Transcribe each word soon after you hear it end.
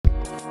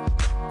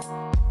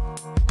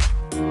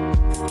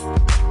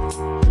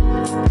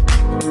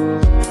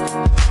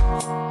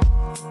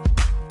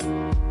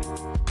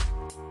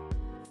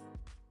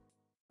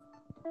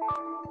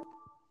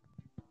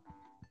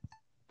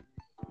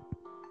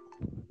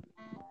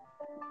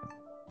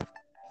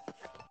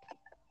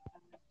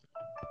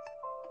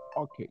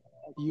Okay,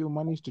 you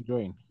managed to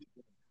join.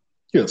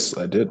 Yes,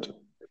 I did.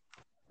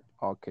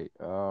 Okay,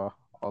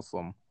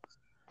 awesome.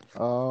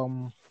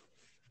 Um,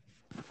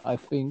 I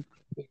think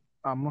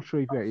I'm not sure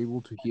if you're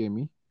able to hear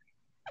me.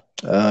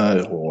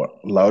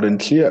 Loud and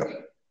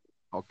clear.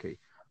 Okay.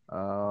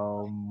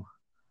 Um,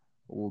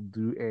 we'll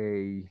do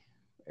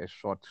a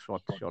short.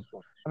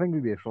 I think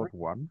maybe a short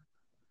one,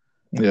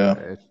 Yeah.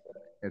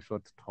 a, a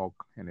short talk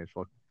and a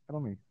short. I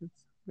don't know if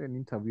it's an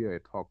interview or a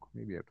talk,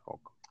 maybe a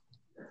talk.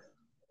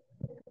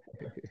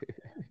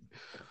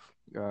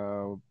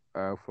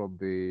 From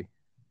the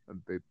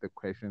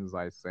questions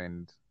I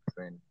sent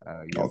Okay.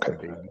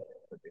 yesterday.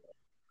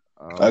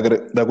 I got Uh,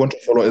 it. They're going to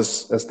follow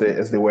as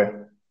they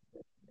were.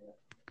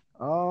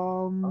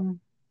 Um,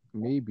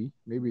 maybe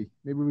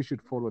we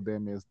should follow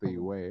them as they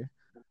were,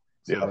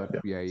 so Yeah. that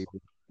Yeah. we are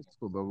able,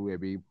 so that we are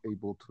be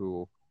able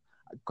to,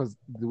 because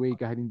the way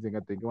ka hindi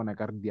nga think when I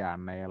got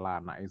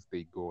as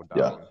they go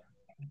Yeah. down.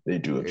 They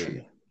do Eh,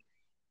 actually.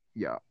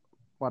 yeah,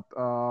 but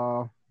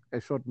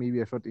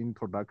maybe a short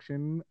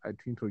introduction.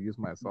 To introduce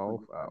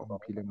myself,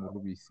 Mpile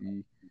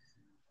Molubisi,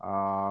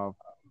 uh,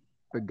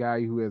 the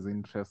guy who has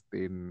interest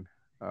in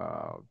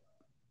uh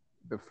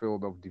the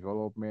field of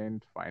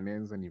development,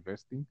 finance, and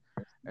investing.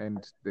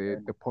 And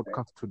the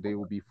podcast today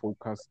will be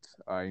focused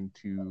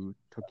into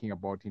talking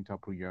about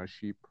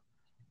entrepreneurship,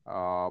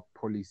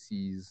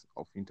 policies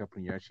of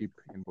entrepreneurship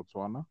in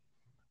Botswana,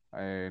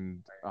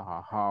 and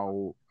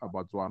how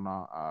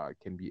Botswana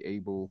can be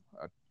able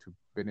to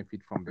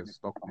benefit from the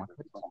stock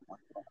market.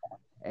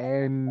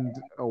 And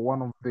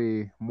one of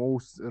the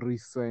most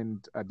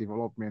recent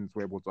developments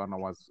where Botswana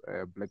was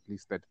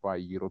blacklisted by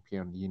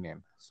European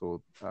Union.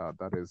 So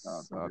that is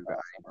the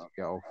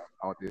idea of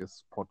how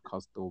this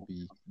podcast will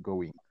be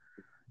going.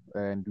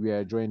 And we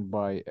are joined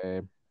by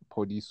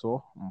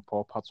Podiso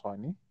Mpo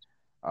Patswani.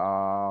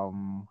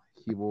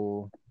 He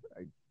will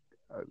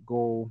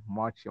go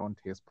much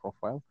onto his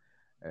profile,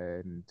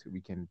 and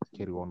we can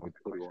carry on with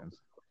the questions.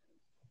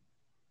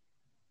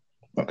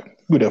 Okay.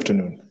 Good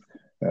afternoon,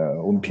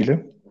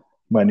 Umpile.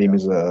 My name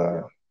is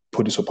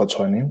Podiso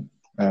Patswani,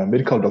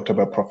 medical doctor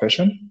by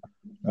profession,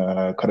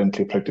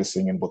 currently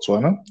practicing in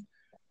Botswana,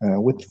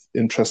 with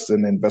interest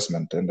in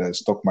investment and a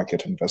stock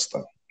market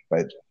investor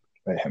by,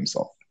 by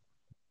himself.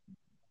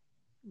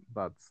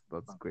 That's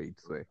great.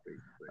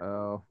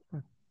 So,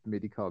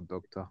 medical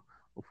doctor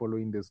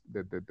following the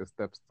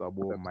steps of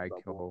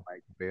Michael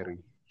Berry.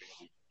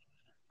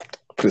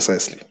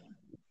 Precisely.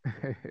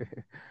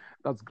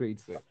 That's great,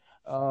 sir.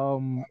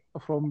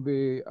 From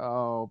the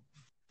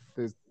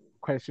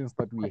questions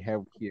that we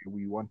have here,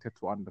 we wanted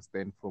to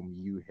understand from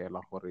you,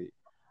 Hela Hore,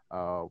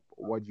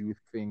 what do you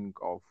think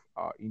of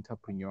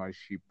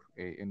entrepreneurship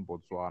in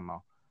Botswana?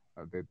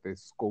 The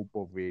scope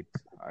of it,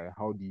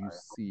 how do you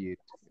see it?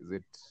 Is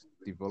it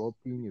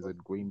developing? Is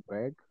it going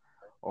back?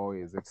 Or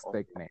is it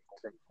stagnant?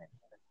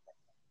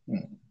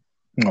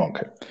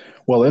 Okay.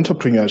 Well,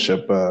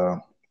 entrepreneurship,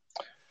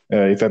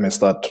 if I may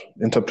start,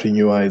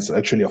 entrepreneur is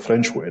actually a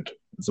French word.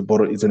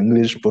 It's an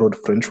English borrowed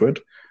French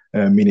word,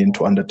 meaning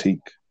to undertake.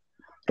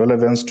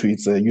 Relevance to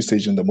its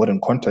usage in the modern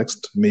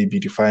context may be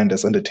defined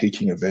as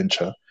undertaking a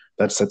venture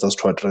that sets us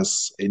to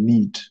address a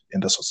need in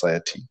the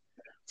society.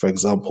 For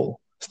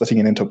example, starting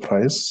an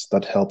enterprise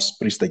that helps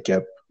bridge the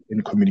gap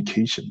in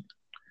communication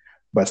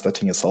by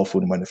starting a cell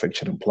phone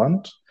manufacturing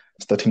plant,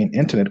 starting an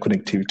internet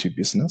connectivity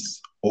business,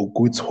 or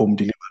goods home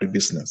delivery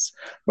business.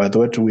 By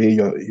that way,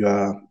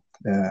 you're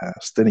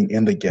standing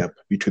in the gap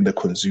between the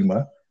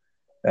consumer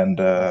and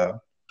the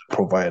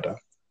provider.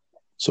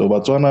 So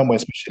Botswana, more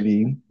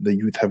especially the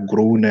youth, have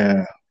grown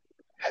a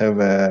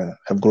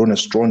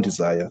strong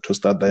desire to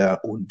start their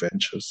own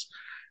ventures,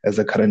 as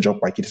the current job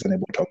market is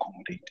unable to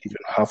accommodate even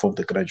half of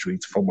the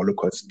graduates from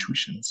local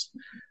institutions.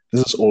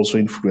 This is also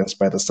influenced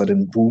by the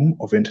sudden boom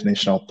of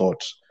international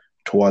thought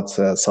towards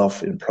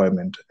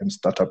self-employment and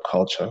startup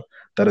culture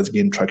that has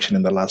gained traction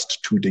in the last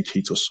 2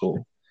 decades or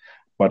so.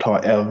 But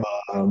however,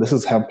 this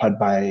is hampered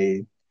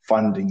by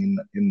funding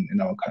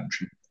in our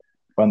country.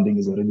 Funding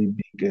is a really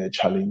big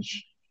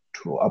challenge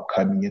to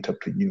upcoming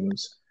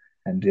entrepreneurs.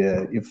 And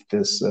if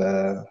this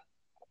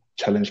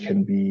challenge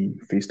can be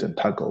faced and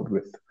tackled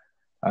with,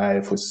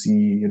 I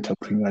foresee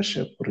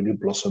entrepreneurship really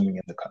blossoming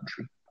in the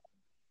country.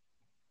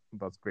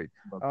 That's great.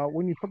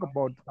 When you talk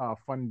about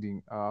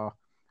funding,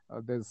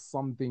 there's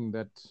something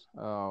that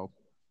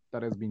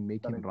has been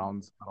making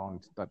rounds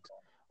around that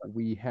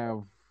we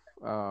have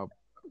uh,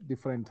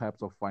 different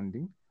types of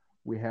funding.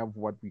 We have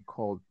what we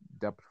call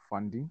debt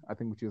funding, I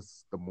think, which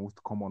is the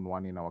most common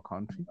one in our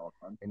country,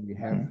 and we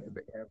have Mhm.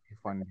 the equity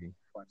funding.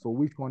 So,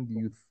 which one do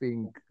you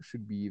think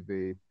should be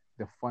the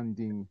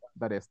funding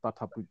that a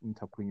startup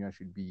entrepreneur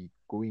should be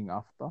going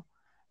after,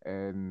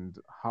 and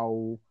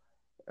how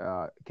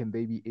can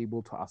they be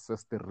able to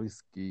assess the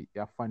risk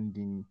ya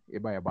funding e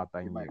ba e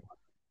batlang eo?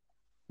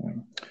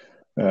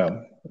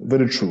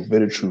 Very true,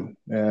 very true.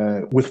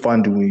 With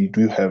funding, we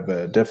do have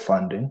debt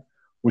funding,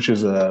 which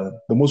is the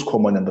most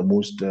common and the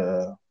most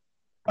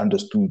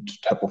understood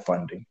type of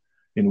funding,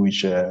 in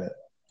which a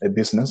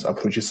business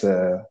approaches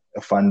a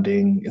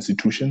funding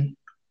institution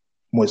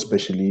more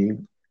especially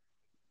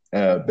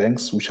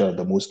banks, which are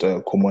the most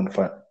common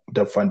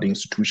debt funding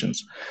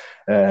institutions,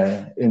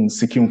 in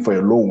seeking for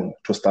a loan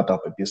to start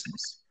up a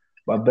business.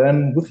 But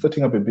then with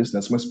setting up a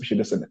business, more especially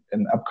as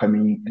an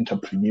upcoming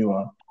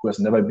entrepreneur who has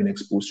never been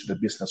exposed to the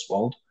business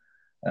world,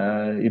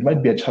 it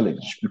might be a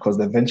challenge because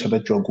the venture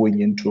that you're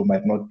going into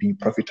might not be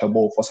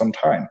profitable for some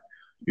time.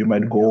 You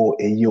might go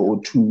a year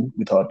or two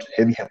without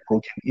having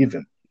broken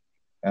even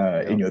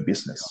in your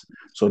business.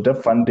 So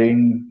debt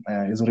funding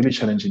is really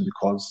challenging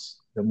because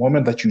the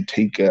moment that you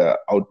take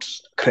out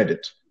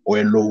credit or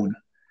a loan,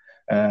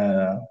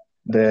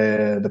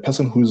 the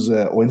person who's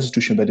or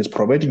institution that is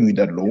providing you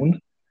that loan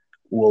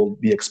will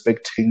be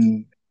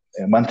expecting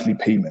monthly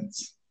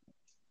payments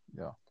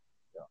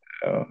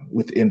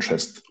with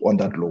interest on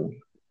that loan.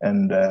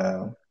 And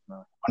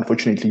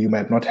unfortunately, you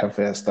might not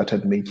have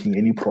started making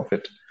any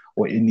profit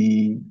or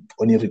any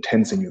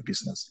returns in your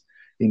business,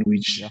 in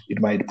which it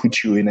might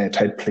put you in a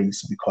tight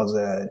place because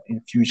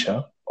in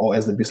future, or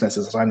as the business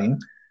is running,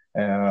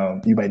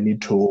 you might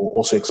need to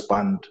also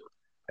expand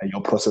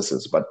your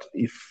processes. But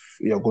if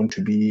you're going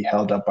to be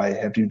held up by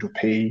having to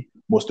pay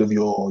most of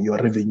your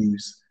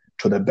revenues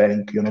to the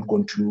bank, you're not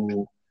going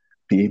to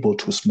be able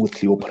to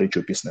smoothly operate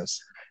your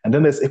business. And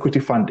then there's equity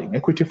funding.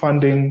 Equity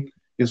funding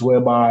is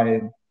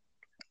whereby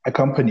a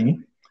company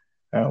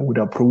would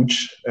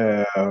approach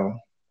an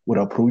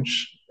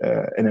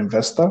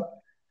investor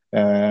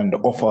and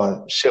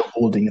offer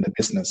shareholding in the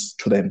business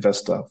to the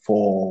investor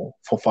for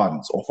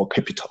funds or for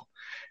capital.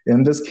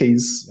 In this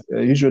case,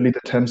 usually the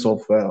terms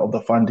of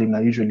the funding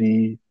are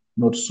usually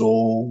not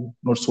so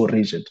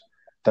rigid.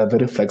 They're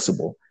very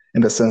flexible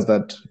in the sense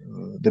that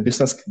the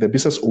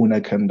business owner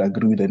can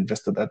agree with the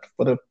investor that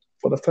for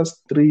the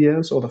first 3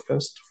 years or the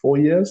first 4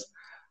 years,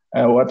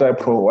 what I'm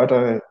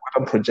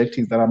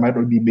projecting is that I might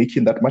not be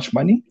making that much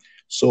money.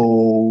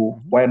 So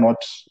why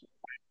not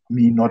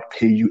me not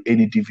pay you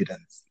any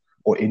dividends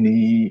or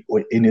any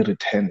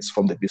returns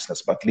from the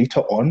business? But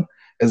later on,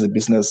 as the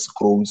business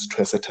grows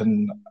to a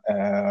certain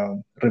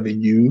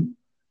revenue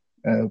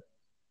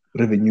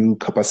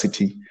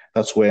capacity,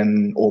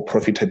 or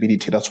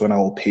profitability, that's when I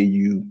will pay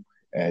you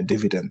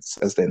dividends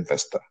as the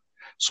investor.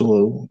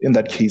 So in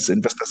that case,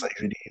 investors are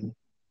usually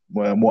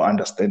more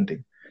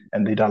understanding,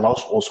 and it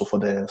allows also for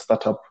the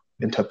startup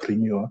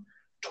entrepreneur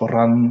to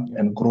run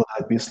and grow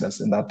their business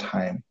in that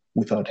time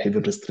without heavy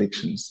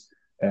restrictions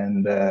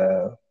and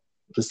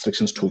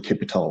restrictions to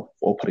capital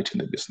for operating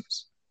the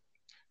business.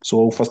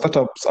 So for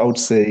startups, I would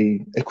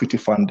say equity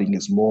funding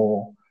is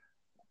more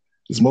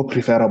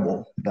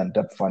preferable than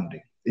debt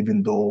funding,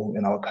 even though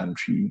in our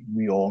country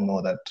we all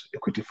know that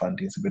equity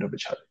funding is a bit of a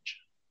challenge.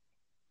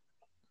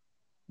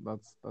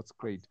 That's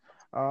great.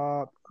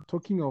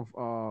 Talking of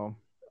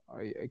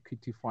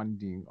equity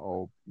funding,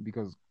 or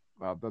because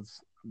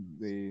that's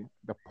the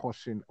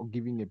portion, or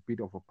giving a bit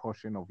of a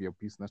portion of your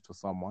business to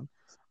someone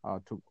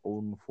to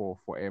own for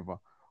forever.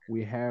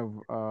 We have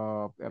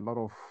a lot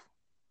of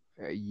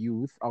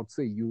youth, I would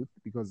say youth,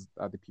 because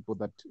the people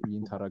that we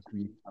interact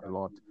with a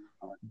lot,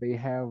 they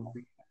have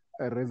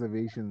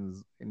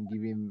reservations in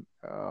giving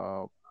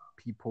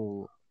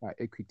people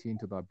equity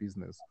into their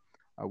business.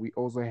 We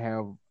also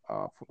have,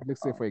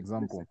 let's say, for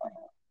example,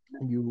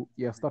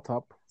 you're a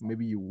startup,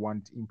 maybe you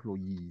want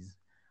employees,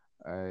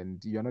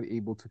 and you're not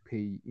able to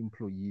pay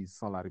employees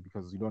salary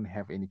because you don't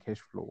have any cash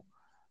flow.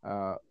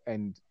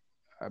 And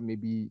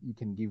maybe you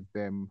can give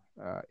them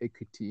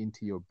equity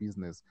into your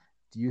business.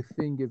 Do you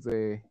think it's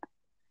a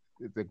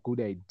good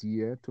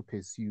idea to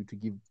pursue, to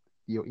give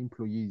your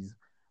employees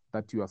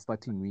that you are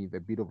starting with a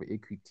bit of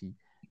equity,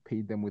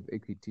 pay them with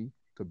equity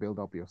to build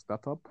up your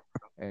startup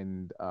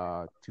and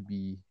to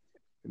be,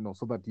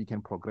 so that you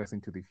can progress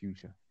into the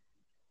future?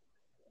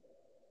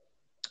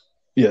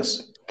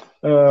 Yes,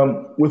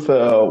 with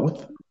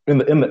in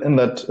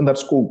that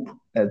scope,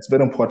 it's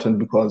very important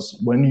because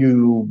when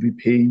you be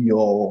paying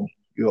your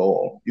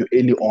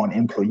early on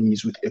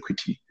employees with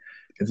equity,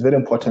 it's very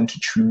important to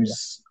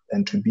choose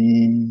and to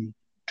be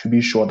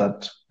sure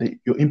that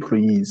your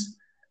employees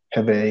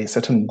have a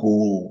certain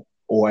goal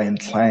or are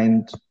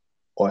inclined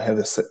or have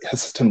a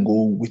certain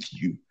goal with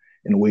you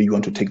in where you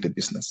want to take the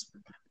business,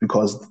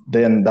 because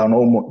then they're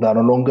no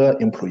longer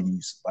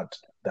employees, but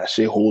they're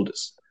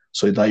shareholders.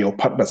 So they're your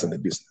partners in the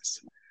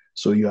business.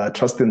 So you are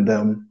trusting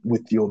them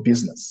with your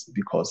business,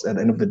 because at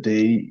the end of the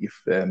day, if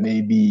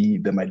maybe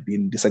they might be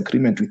in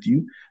disagreement with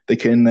you, they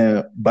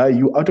can buy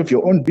you out of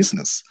your own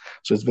business.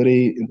 So it's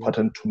very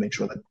important to make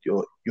sure that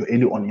your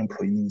early on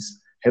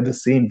employees have the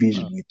same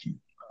vision with you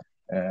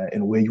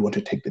and where you want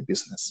to take the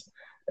business.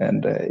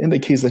 And in the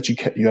case that you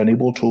are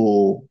unable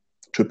to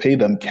pay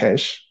them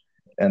cash,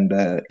 and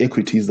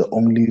equity is the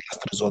only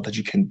last resort that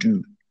you can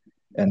do,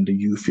 and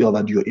you feel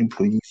that your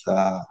employees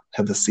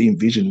have the same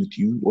vision with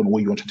you on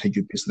where you want to take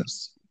your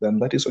business, then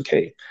that is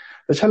okay.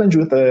 The challenge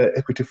with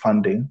equity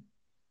funding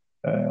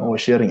or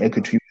sharing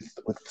equity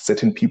with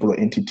certain people or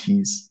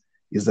entities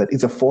is that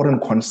it's a foreign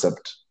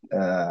concept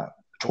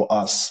to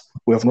us.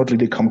 We have not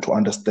really come to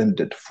understand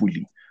it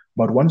fully.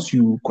 But once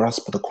you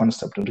grasp the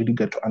concept and really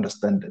get to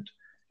understand it,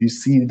 you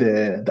see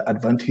the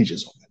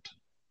advantages of it.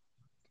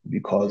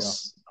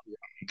 because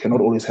you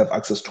cannot always have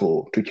access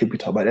to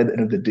capital. But at the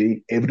end of the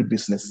day, every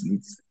business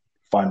needs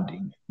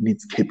funding,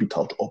 needs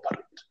capital to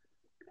operate.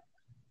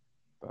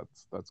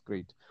 That's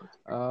great.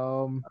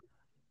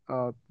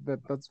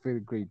 That's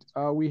very great.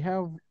 We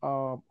have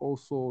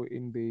also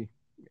in the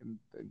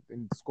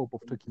scope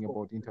of talking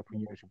about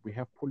entrepreneurship, we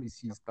have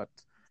policies that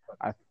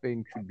I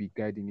think should be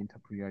guiding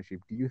entrepreneurship.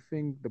 Do you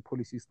think the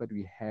policies that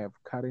we have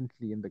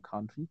currently in the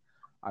country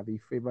are they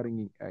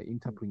favoring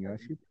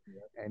entrepreneurship?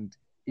 And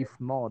if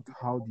not,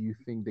 how do you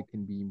think they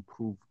can be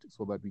improved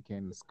so that we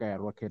can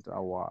skyrocket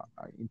our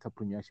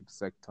entrepreneurship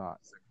sector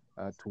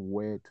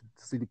to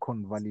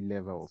Silicon Valley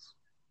levels?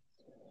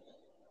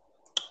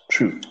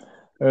 True.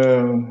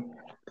 In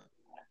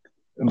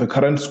the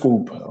current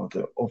scope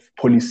of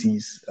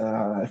policies,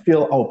 I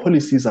feel our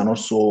policies are not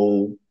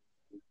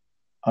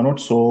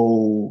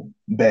so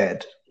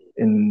bad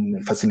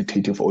in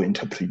facilitating for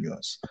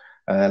entrepreneurs.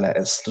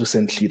 As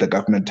recently, the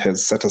government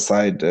has set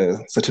aside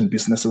certain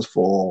businesses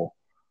to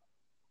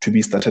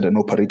be started and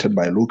operated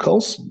by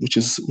locals, which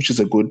is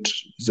a good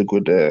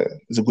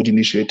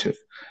initiative,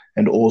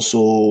 and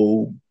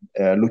also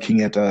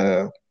looking at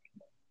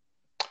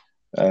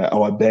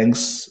our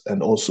banks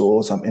and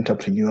also some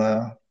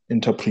entrepreneur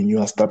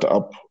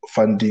startup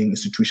funding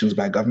institutions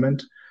by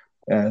government.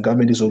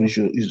 Government is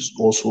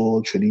also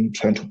actually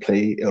trying to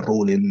play a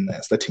role in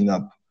setting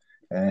up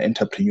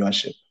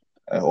entrepreneurship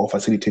or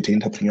facilitating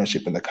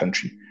entrepreneurship in the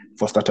country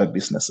for startup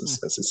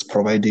businesses, as it's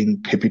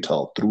providing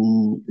capital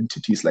through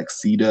entities like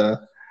CEDA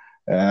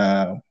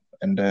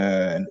and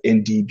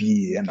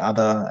NDB and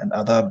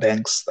other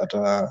banks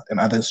and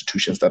other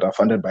institutions that are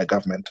funded by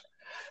government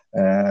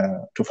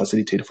to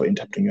facilitate for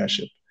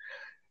entrepreneurship.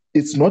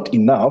 It's not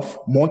enough.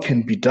 More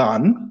can be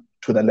done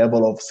to the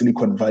level of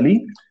Silicon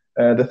Valley.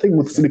 The thing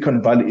with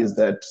Silicon Valley is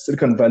that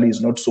Silicon Valley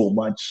is not so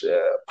much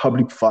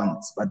public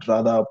funds, but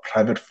rather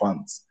private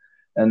funds.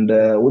 And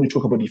when you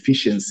talk about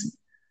efficiency,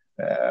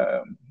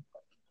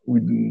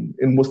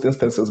 in most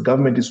instances,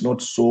 government is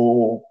not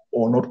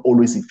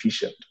always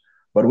efficient.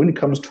 But when it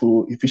comes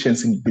to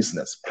efficiency in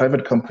business,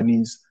 private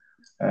companies,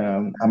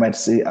 I might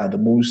say, are the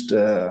most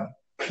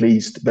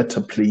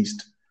better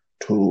placed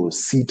to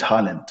see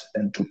talent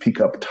and to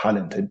pick up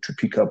talent and to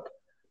pick up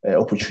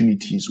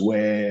opportunities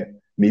where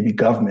maybe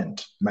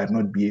government might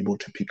not be able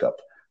to pick up,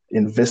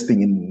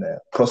 investing in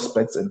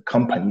prospects and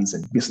companies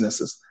and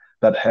businesses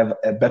that have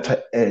a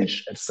better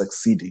edge at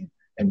succeeding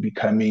and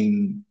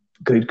becoming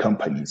great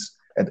companies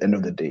at the end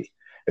of the day.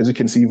 As you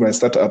can see, by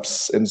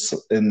startups in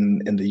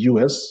the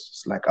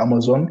US, like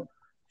Amazon,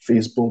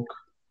 Facebook,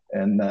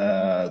 and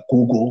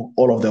Google,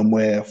 all of them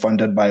were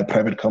funded by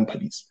private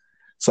companies.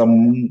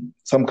 Some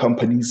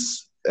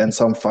companies and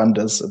some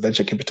funders,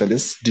 venture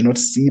capitalists, did not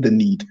see the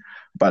need,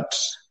 but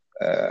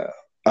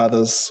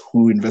others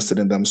who invested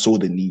in them saw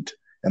the need,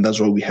 and that's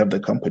why we have the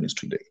companies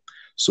today.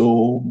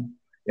 So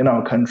in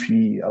our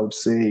country, I would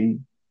say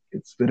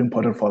it's very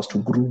important for us to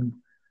groom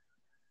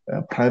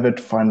private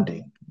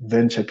funding,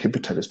 venture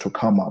capitalists to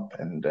come up,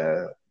 and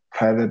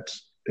private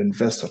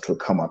investors to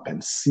come up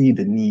and see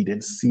the need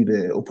and see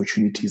the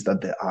opportunities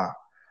that there are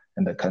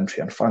in the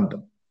country and fund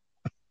them,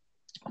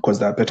 because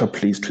they're better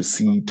placed to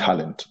see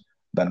talent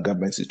than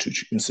government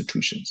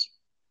institutions.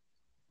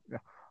 Yeah.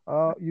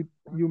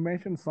 You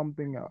mentioned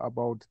something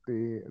about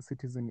the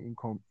citizen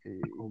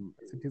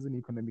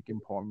economic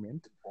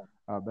empowerment,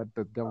 that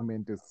the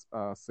government is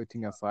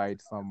setting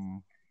aside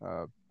some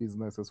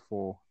businesses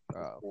for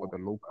the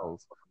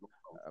locals.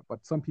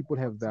 But some people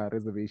have their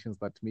reservations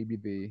that maybe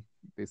the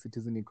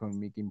citizen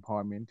economic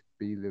empowerment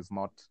bill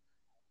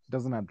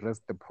doesn't address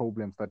the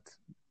problems that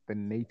the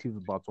native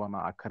Botswana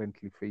are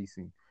currently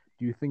facing.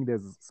 Do you think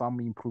there's some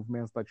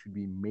improvements that should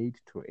be made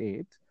to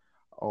it,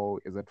 or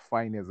is it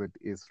fine as it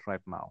is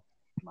right now?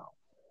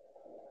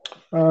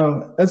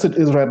 As it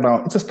is right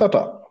now, it's a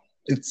startup.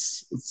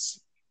 It's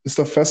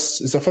the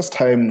first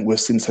time we've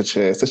seen such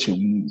a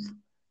move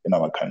in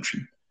our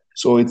country.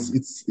 So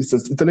it's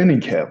a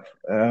learning curve.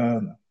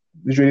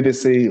 Usually they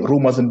say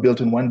Rome wasn't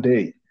built in one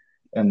day,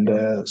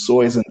 and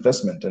so is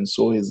investment, and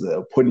so is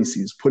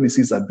policies.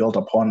 Policies are built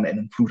upon and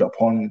improved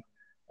upon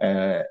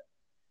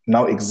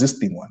now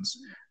existing ones.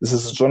 This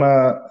is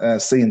Jonah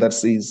saying that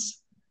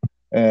says,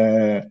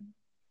 yeah.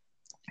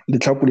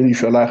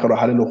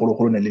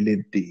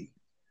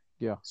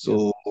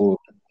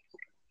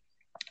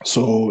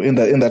 So in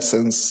that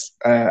sense,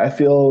 I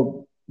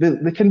feel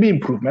there can be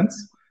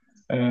improvements,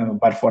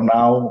 but for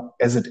now,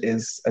 as it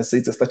is, I say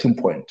it's a starting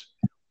point.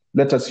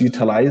 Let us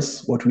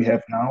utilize what we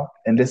have now,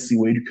 and let's see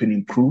where you can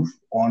improve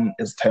on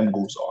as time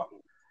goes on.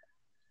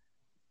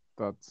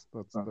 That's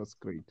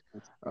great.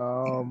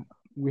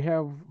 We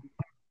have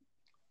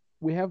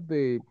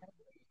the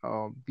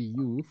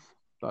youth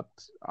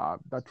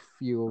that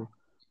feel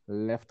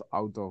left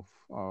out of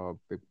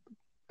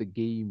the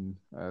game,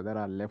 that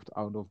are left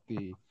out of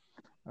the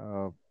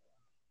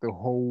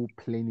whole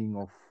planning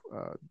of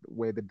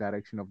where the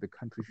direction of the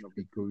country should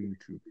be going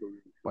to.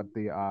 But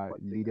they are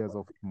leaders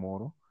of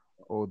tomorrow,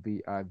 or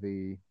they are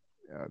the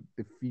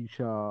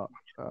future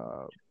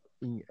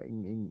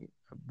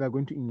they're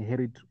going to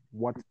inherit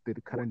what the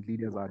current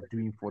leaders are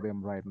doing for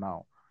them right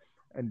now.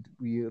 And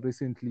we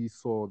recently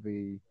saw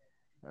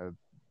uh,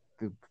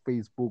 the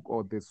Facebook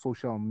or the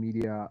social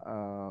media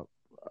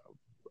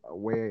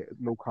where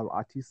local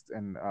artists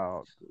and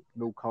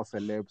local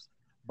celebs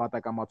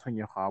bataka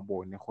matshwenyego a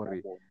bone gore,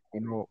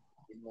 you know,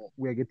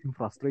 we are getting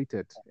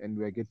frustrated and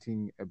we are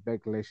getting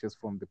backlashes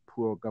from the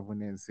poor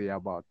governance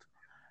about.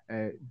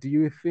 Do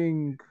you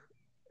think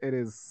it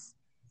is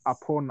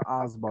upon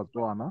us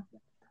Botswana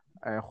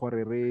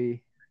gore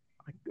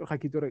ga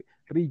ke itse re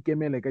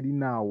ikemele ka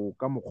dinao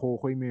ka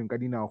mokgwa go emeng ka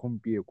dinao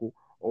gompieko,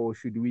 or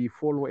should we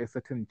follow a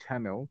certain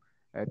channel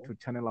to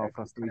channel our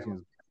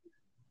frustrations?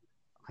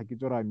 ga ke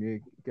itse ra me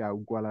ke a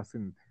utlwala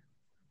sentle.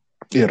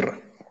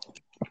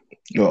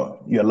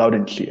 You're loud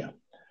and clear.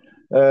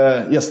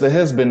 Yes, there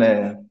has been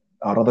a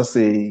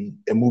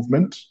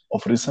movement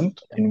of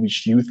recent in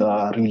which youth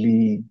are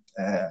really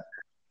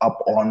up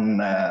on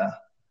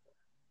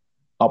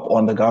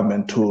the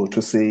government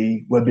to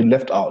say we've been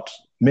left out,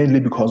 mainly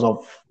because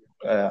of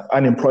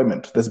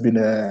unemployment. There's been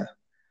a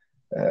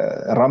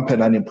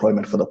rampant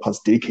unemployment for the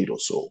past decade or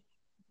so,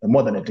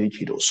 more than a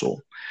decade or so,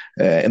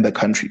 in the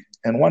country.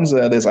 And once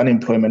there's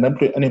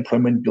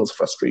unemployment builds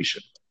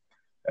frustration.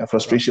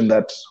 Frustration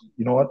that,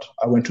 you know what,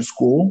 I went to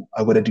school,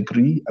 I got a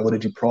degree, I got a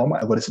diploma,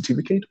 I got a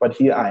certificate, but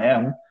here I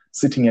am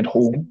sitting at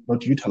home,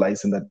 not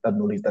utilizing that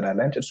knowledge that I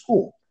learned at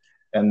school.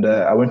 And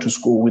I went to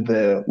school with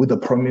the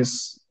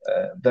promise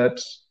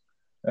that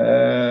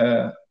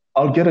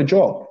I'll get a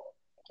job,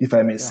 if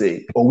I may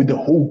say, or with the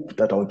hope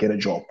that I'll get a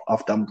job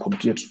after I'm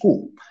completed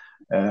school.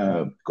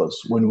 Because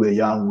when we're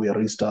young, we're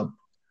raised up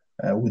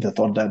with the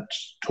thought that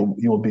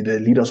you'll be the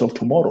leaders of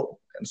tomorrow.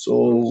 And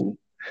so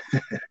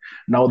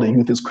now the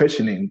youth is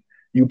questioning.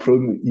 You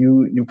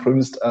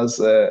promised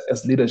us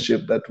as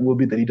leadership that we'll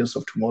be the leaders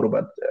of tomorrow,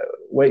 but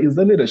where is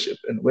the leadership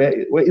and where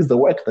is the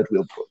work that we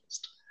were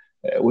promised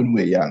when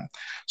we're young?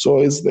 So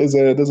there's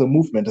a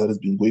movement that has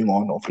been going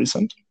on of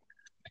recent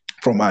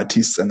from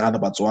artists and other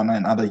Botswana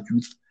and other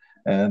youth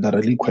that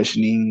are really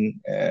questioning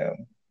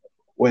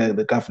where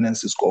the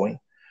governance is going.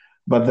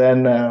 But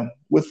then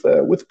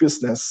with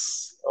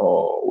business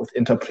or with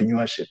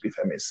entrepreneurship, if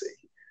I may say,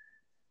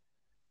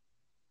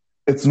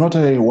 it's not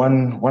a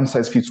one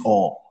size fits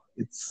all.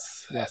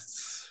 It's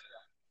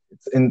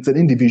an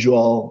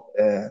individual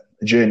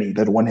journey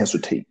that one has to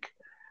take.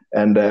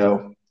 And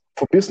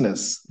for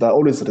business, there are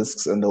always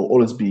risks and there will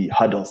always be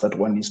hurdles that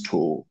one needs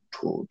to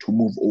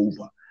move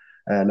over.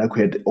 Like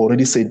we had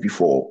already said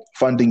before,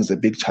 funding is a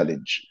big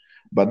challenge.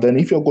 But then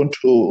if you're going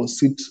to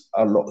sit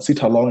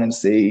along and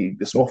say,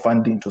 there's no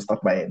funding to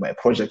start my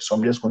project, so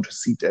I'm just going to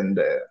sit and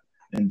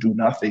do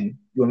nothing,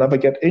 you'll never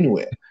get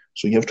anywhere.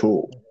 So you have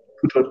to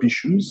put up your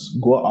shoes,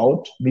 go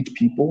out, meet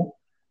people,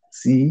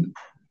 seek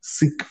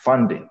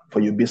funding for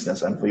your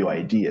business and for your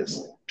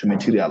ideas to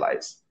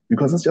materialize.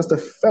 Because it's just the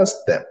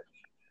first step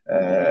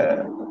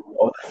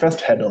or the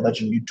first hurdle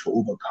that you need to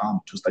overcome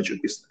to start your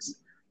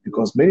business.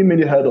 Because many,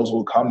 many hurdles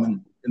will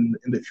come in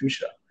the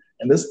future.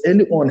 And these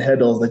early on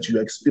hurdles that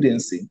you're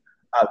experiencing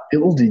are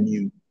building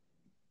you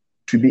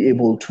to be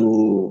able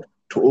to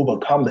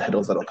overcome the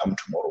hurdles that will come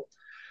tomorrow.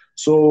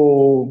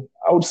 So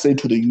I would say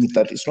to the youth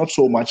that it's not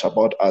so much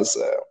about us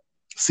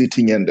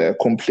sitting and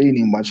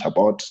complaining much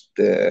about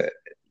the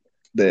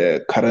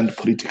current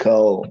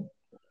political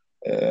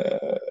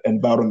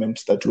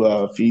environment that we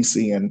are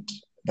facing and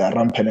the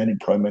rampant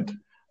unemployment,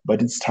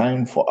 but it's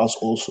time for us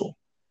also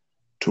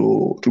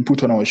to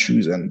put on our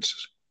shoes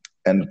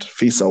and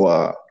face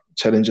our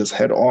challenges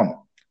head on,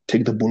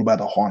 take the bull by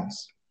the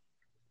horns,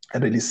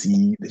 and really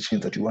see the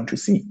change that we want to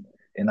see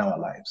in our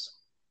lives.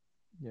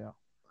 Yeah.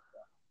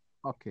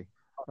 Okay.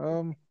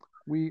 As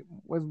we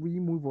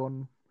move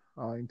on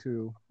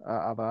into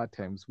other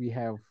items, we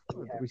have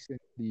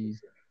recently,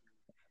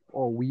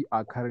 or we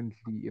are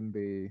currently in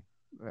the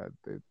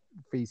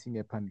facing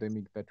a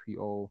pandemic that we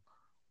all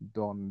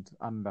don't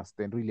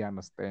really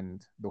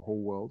understand the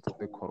whole world,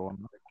 the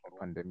corona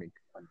pandemic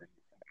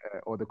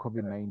or the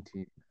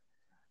COVID-19.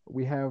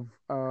 We have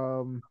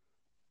our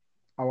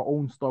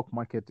own stock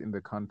market in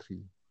the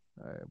country,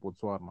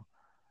 Botswana,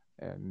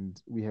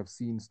 and we have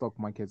seen stock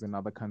markets in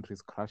other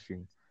countries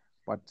crashing.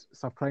 But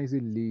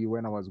surprisingly,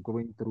 when I was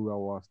going through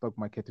our stock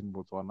market in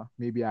Botswana,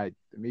 maybe I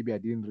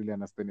didn't really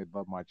understand it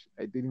that much.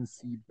 I didn't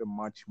see the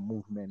much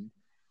movement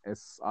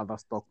as other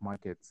stock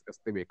markets as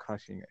they were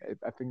crashing.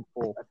 I think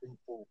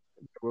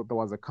there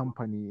was a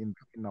company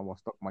in our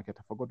stock market.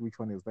 I forgot which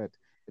one is that.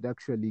 It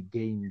actually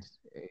gained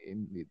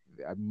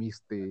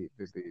amidst the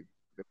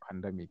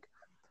pandemic.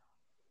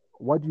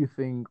 What do you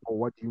think, or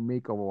what do you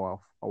make of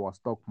our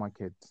stock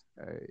market,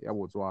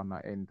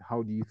 Botswana, and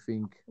how do you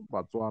think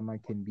Botswana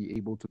can be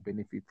able to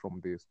benefit from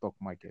the stock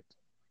market?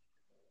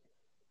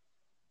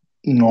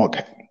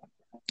 Okay.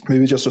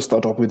 Maybe just to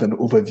start off with an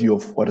overview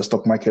of what the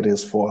stock market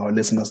is for our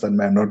listeners that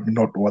may not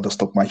know what the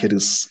stock market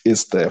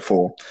is there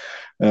for.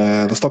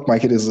 The stock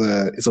market is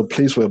a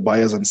place where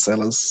buyers and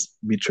sellers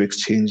meet to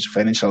exchange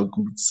financial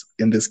goods,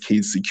 in this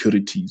case,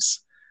 securities.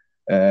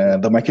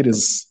 The market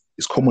is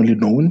commonly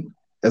known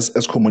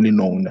as commonly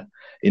known,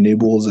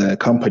 enables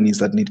companies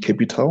that need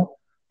capital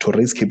to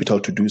raise capital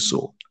to do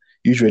so.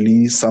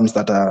 Usually, sums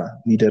that are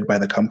needed by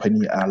the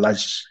company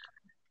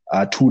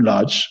are too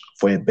large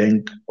for a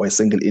bank or a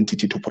single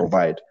entity to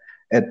provide.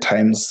 At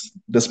times,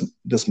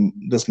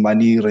 this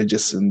money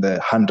ranges in the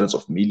hundreds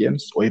of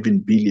millions or even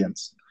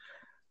billions.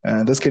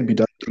 This can be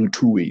done through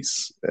two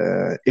ways.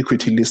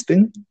 Equity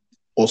listing,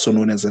 also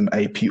known as an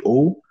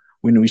IPO,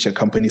 in which a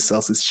company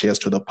sells its shares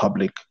to the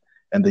public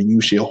and the new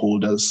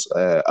shareholders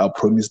are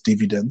promised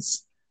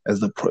dividends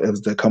as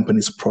the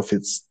company's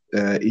profits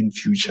in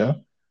future,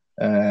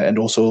 and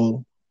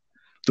also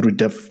through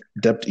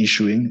debt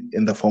issuing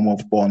in the form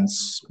of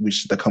bonds,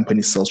 which the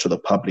company sells to the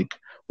public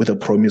with a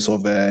promise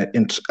of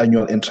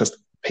annual interest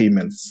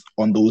payments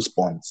on those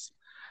bonds.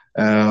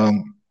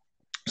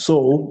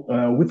 So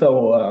with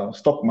our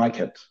stock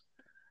market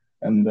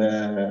and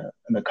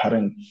the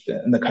current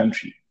in the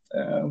country,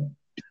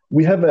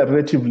 we have a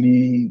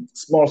relatively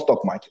small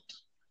stock market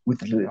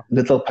with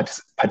little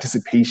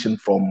participation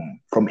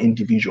from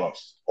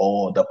individuals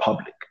or the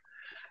public.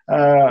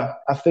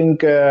 I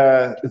think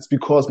it's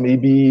because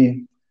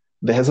maybe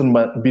there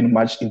hasn't been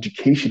much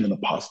education in the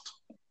past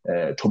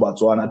to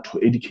Botswana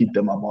to educate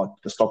them about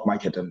the stock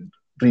market and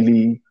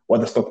really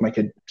what the stock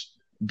market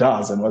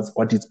does and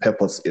what its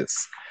purpose is.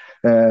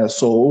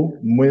 So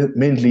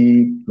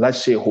mainly large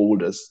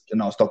shareholders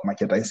in our stock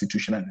market are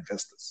institutional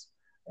investors,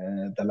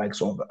 the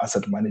likes of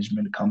asset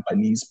management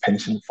companies,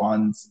 pension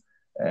funds,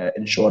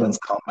 insurance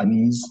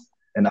companies,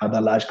 and other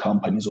large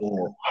companies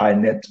or high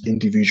net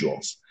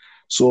individuals.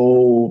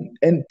 So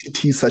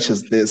entities such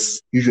as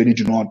this usually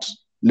do not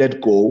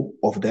let go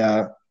of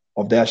their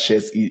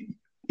shares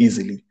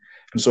easily.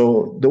 And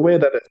so the way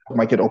that the stock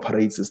market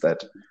operates is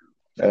that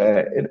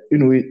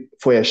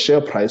for a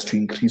share price to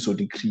increase or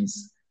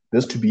decrease,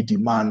 there's to be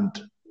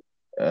demand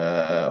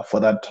for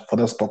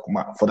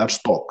that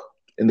stock.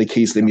 In the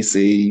case, let me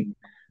say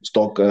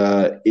stock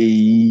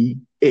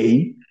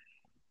AEA,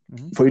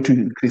 for it to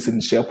increase in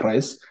share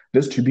price,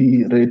 there's to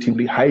be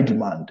relatively high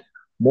demand,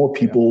 more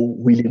people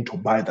willing to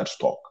buy that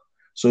stock.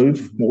 So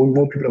if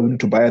more people are willing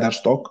to buy that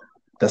stock,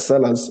 the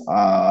sellers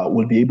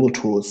will be able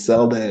to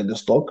sell the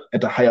stock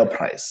at a higher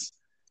price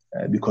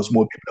because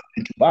more people are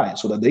willing to buy,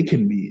 so that they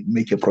can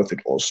make a profit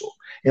also.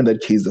 In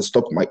that case, the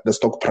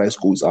stock price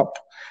goes up.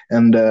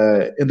 And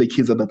in the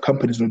case that the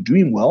company is not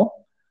doing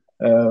well,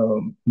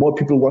 more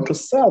people want to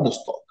sell the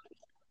stock.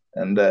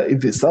 And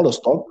if they sell the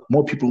stock,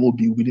 more people will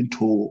be willing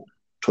to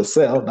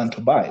sell than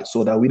to buy.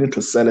 So they're willing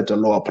to sell at a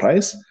lower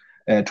price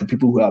to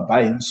people who are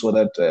buying, so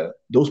that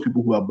those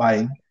people who are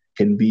buying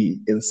can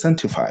be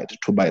incentivized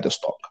to buy the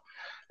stock,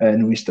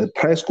 in which the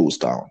price goes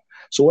down.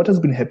 So what has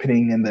been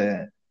happening in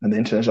the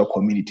international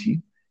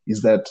community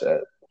is that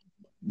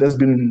there's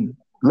been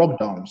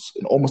lockdowns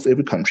in almost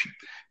every country,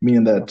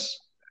 meaning that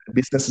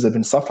businesses have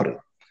been suffering.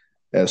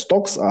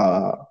 Stocks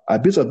are a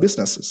bit of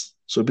businesses.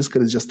 So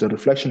basically, it's just a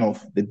reflection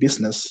of the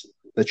business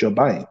that you're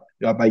buying.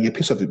 You are buying a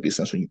piece of a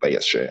business when you buy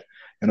a share.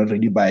 You're not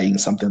really buying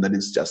something that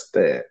is just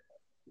there,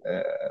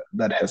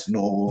 that has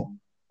no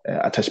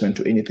attachment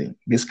to anything.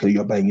 Basically,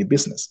 you're buying a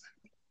business.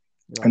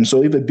 Yeah. And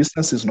so if a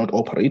business is not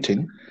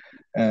operating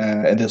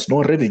and there's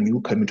no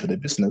revenue coming to the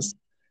business,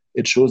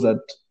 it shows that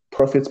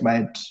profits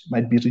might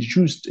be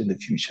reduced in the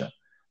future.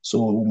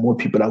 So more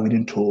people are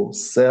willing to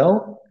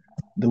sell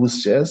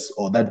those shares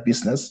or that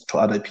business to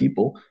other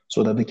people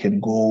so that they can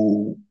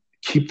go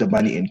keep the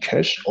money in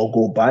cash or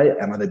go buy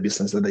another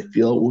business that they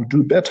feel will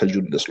do better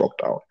during this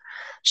lockdown.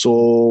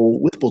 So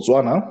with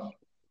Botswana,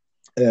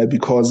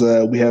 because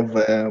we have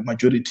a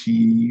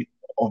majority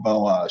of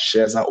our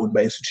shares are owned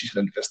by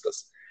institutional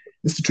investors.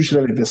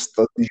 Institutional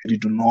investors usually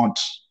do not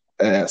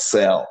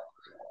sell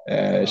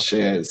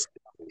shares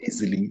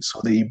easily.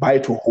 So they buy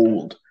to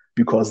hold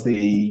because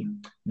they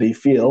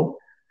feel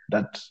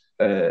that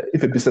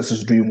if a business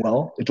is doing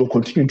well, it will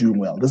continue doing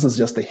well. This is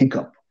just a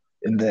hiccup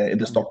in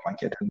the stock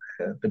market, and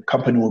the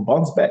company will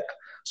bounce back.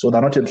 So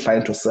they're not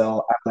inclined to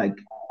sell, like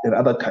in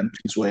other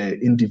countries where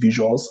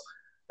individuals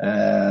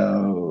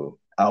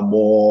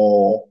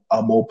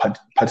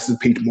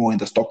participate more in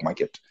the stock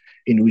market,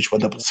 in which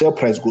when the sale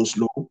price goes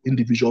low,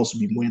 individuals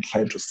will be more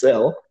inclined to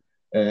sell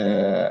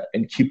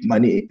and keep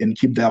money and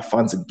keep their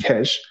funds in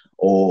cash,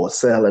 or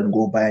sell and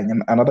go buy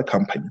another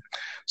company.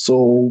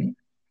 So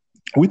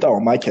with our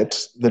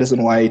market, the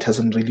reason why it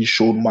hasn't really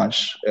shown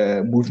much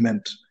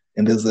movement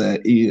in this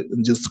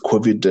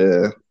COVID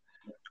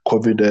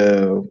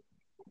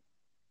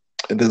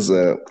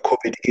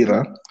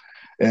era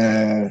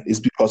is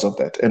because of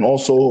that. And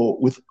also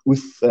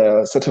with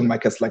certain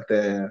markets like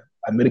the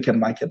American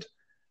market,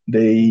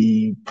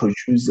 they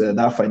produce their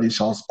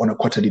financials on a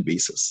quarterly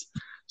basis.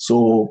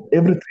 So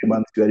every 3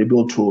 months, you are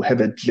able to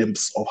have a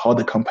glimpse of how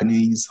the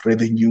company's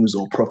revenues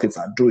or profits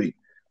are doing.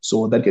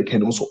 So that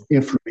can also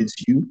influence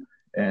you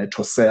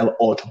to sell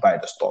or to buy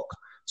the stock.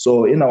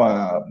 So in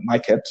our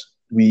market,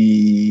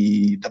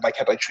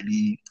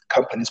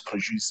 companies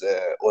produce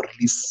or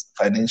release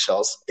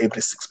financials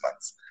every 6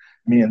 months,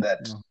 meaning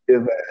that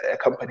if a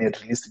company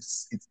had released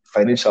its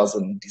financials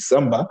in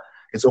December,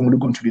 it's only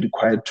going to be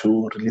required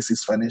to release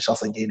its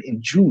financials again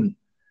in June.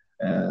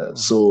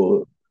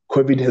 So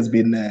COVID has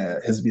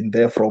been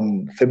there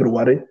from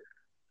February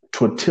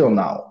to till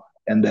now,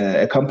 and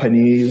a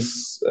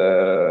company's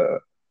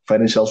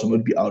financials will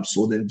not be out,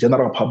 so the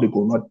general public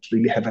will not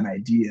really have an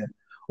idea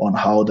on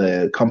how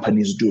the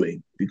company is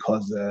doing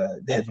because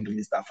they haven't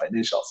released their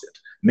financials yet.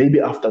 Maybe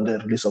after the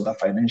release of the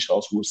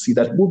financials, we'll see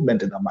that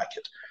movement in the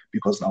market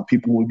because now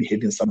people will be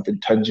having something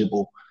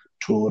tangible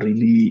to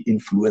really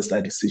influence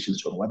their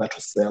decisions on whether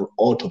to sell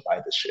or to buy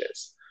the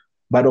shares.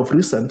 But of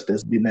recent,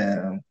 there's been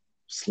a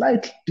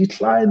slight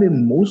decline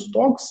in most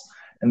stocks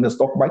in the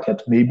stock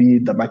market. Maybe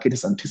the market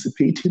is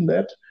anticipating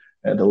that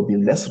there will be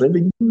less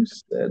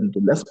revenues and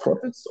less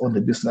profits on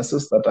the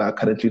businesses that are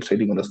currently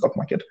trading on the stock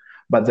market.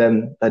 But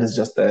then that is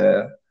just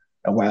a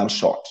wild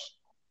shot.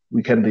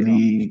 We can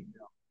really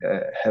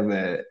have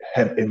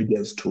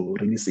evidence to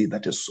really say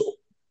that is so.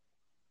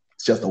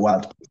 It's just a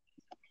wild.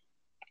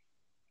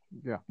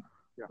 Yeah.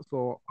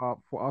 So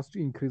for us to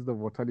increase the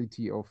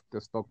volatility of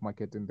the stock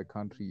market in the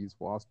country is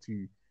for us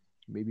to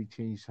maybe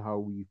change how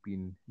we've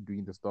been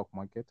doing the stock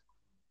market,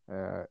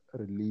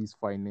 release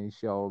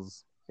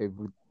financials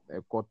every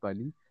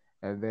quarterly,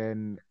 and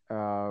then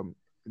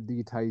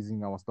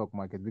digitizing our stock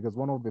market. Because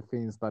one of the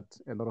things that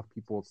a lot of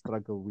people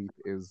struggle with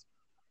is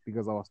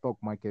because our stock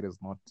market is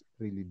not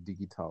really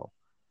digital.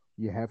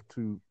 You have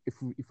to,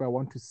 if I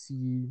want to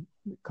see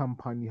the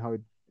company how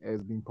it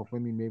has been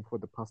performing maybe for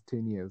the past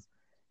 10 years,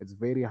 it's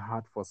very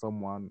hard for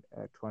someone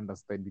to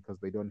understand because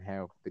they don't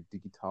have the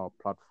digital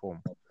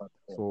platform.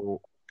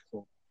 So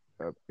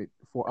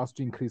for us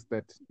to increase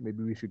that,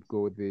 maybe we should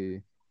go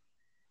the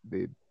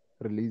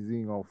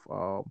releasing of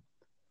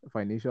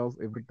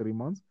financials every 3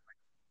 months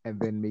and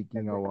then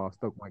making our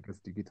stock markets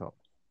digital.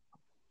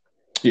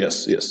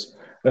 Yes.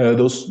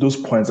 Those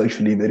points are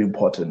actually very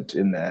important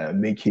in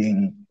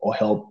making or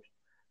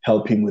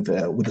helping with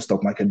the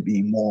stock market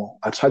being more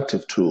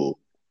attractive to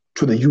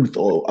the youth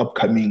or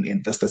upcoming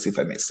investors, if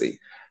I may say,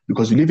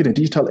 because we live in a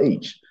digital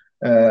age.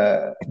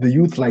 The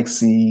youth like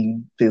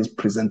seeing things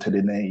presented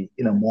in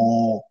a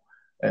more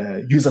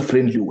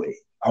user-friendly way.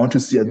 I want to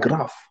see a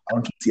graph. I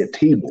want to see a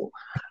table.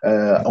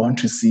 I want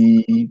to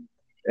see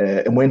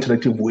a more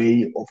interactive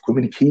way of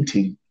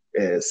communicating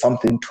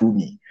something to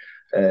me.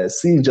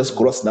 Seeing just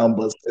gross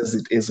numbers as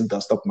it is in the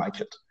stock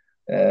market.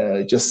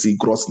 Just see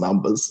gross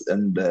numbers,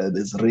 and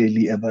there's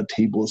rarely ever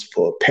tables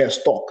for per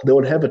stock. They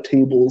would have a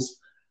tables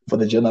for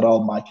the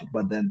general market,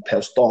 but then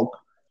per stock,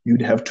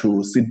 you'd have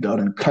to sit down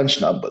and crunch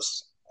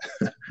numbers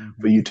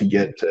for you to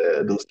get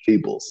those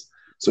tables.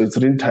 So it's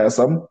really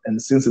tiresome,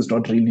 and since it's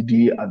not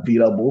really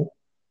available,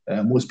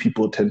 most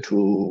people tend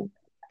to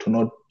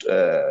not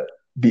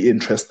be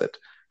interested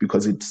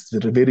because it's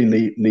a very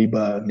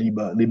labor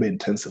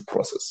intensive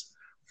process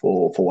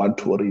for one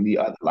to really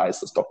analyze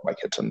the stock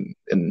market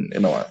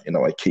in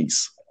our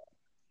case.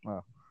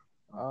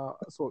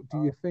 So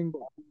do you think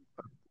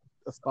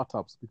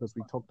startups, because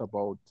we talked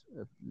about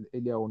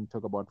earlier when we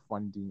talked about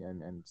funding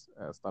and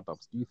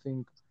startups, do you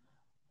think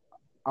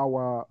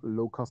our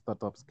local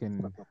startups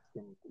can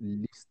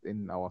list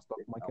in our stock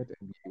market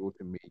and be able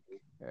to make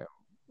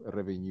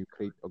revenue,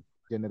 create or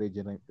generate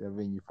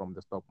revenue from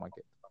the stock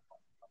market?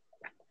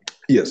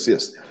 Yes.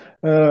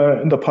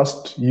 In the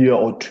past year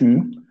or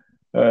two,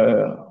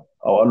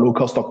 our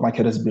local stock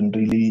market has been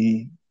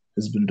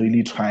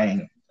really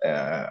trying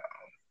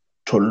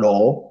to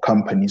lure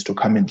companies to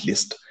come and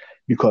list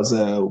because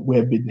we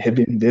have been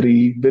having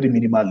very, very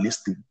minimal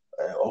listing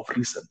of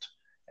recent.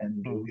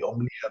 And we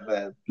only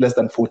have less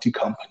than 40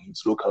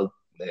 companies, local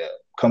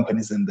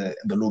companies in the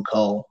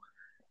local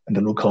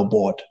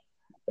board,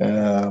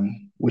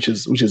 which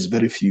is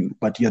very few.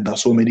 But yet there are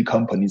so many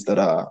companies that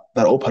are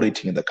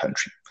operating in the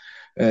country.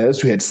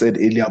 As we had said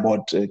earlier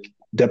about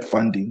debt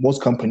funding,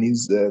 most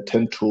companies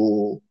tend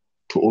to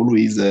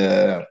always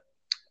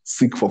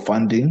seek for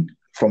funding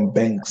from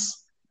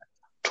banks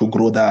to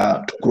grow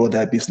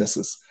their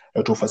businesses,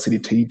 to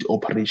facilitate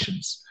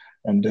operations.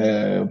 And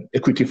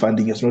equity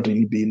funding has not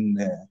really been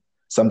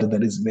something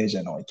that is major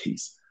in our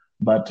case.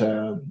 But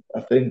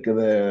I think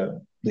the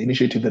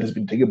initiative that has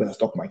been taken by the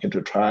stock market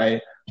to try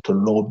to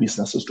lure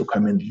businesses to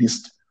come and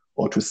list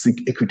or to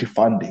seek equity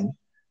funding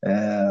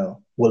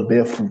will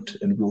bear fruit,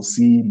 and we'll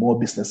see more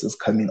businesses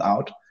coming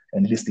out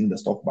and listing the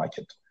stock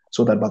market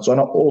so that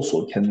Botswana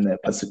also can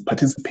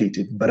participate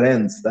in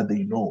brands that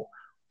they know,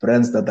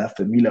 brands that they're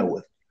familiar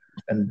with,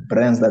 and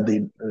brands that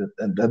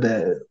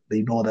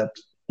they know that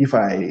if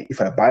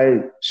I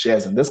buy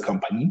shares in this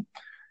company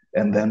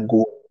and then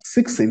go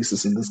seek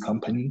services in this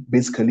company,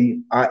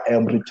 basically I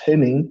am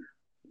returning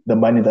the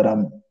money that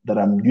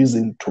I'm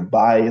using to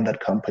buy in that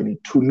company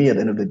to me at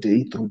the end of the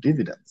day through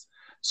dividends.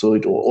 So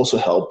it will also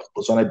help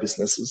Botswana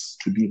businesses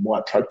to be more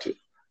attractive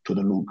to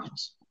the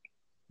locals.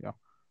 Yeah.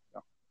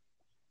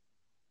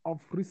 Of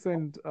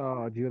recent,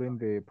 during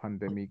the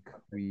pandemic,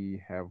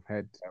 we have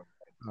had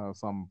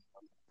some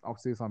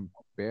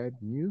bad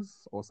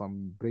news or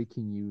some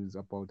breaking news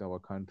about our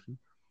country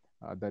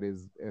that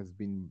has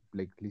been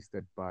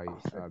blacklisted by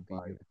the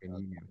European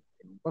Union.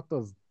 What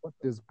does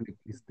this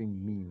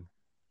blacklisting mean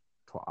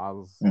to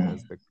us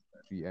as the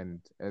country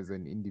and as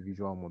an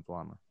individual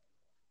Motswana?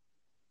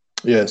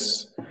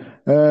 Yes.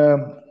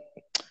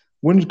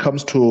 When it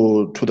comes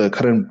to the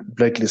current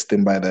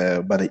blacklisting by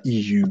the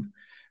EU,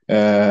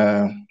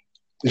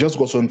 it just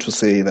goes on to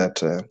say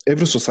that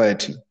every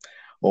society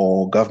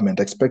or government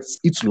expects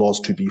its laws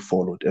to be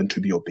followed and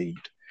to be obeyed.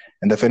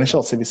 And the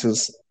financial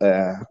services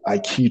are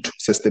key to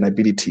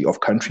sustainability of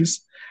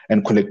countries,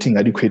 and collecting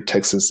adequate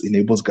taxes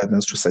enables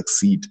governments to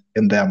succeed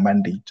in their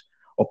mandate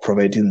of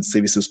providing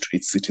services to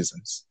its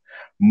citizens.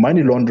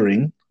 Money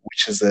laundering,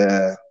 which is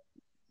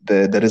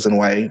the reason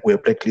why we're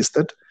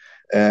blacklisted,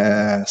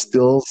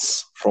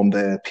 steals from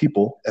the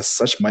people, as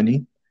such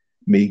money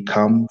may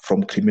come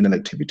from criminal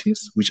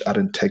activities which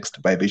aren't taxed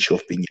by virtue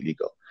of being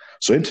illegal.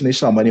 So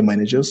international money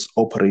managers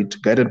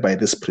operate guided by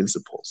these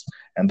principles,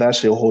 and their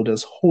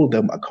shareholders hold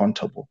them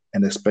accountable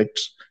and expect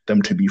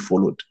them to be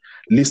followed,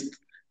 lest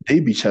they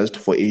be charged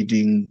for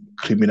aiding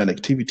criminal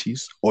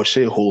activities, or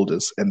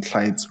shareholders and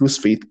clients lose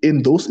faith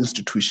in those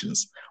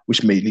institutions,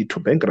 which may lead to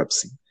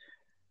bankruptcy.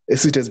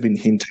 As it has been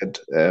hinted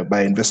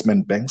by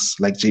investment banks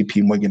like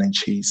JP Morgan and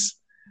Chase,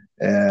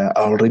 are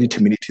already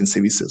terminating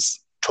services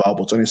to our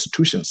Botswana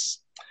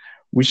institutions,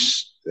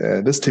 which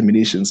this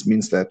terminations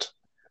means that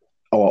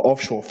our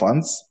offshore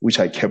funds, which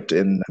are kept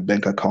in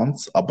bank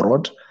accounts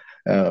abroad,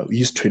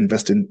 used to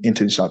invest in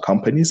international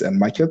companies and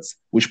markets,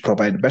 which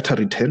provide better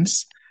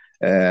returns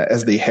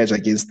as they hedge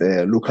against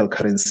the local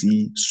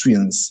currency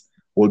swings,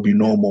 will be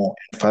no more.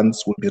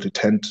 Funds will be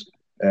returned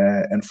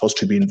and forced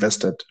to be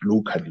invested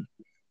locally.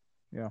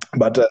 Yeah.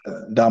 But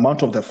the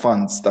amount of the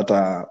funds that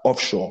are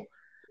offshore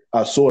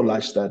are so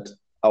large that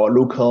our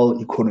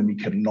local economy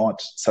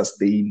cannot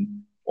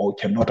sustain or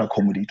cannot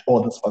accommodate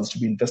all these funds to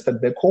be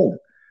invested back home.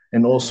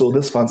 And also,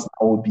 these funds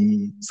now will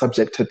be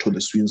subjected to the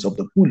swings of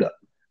the pula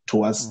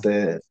towards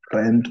the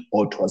rand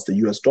or towards the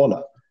US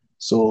dollar.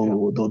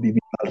 So there'll be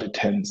minimal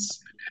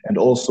returns. And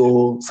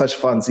also, such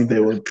funds, if they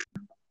will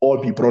all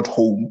be brought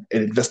home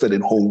and invested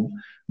in home,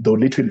 they'll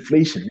lead to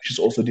inflation, which is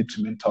also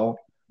detrimental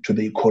to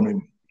the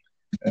economy.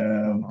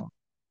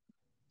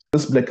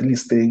 This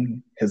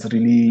blacklisting is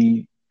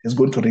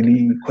going to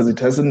really, because it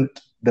hasn't,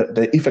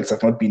 the effects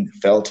have not been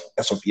felt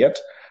as of yet,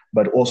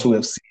 but also we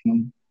have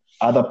seen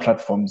other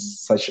platforms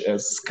such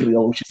as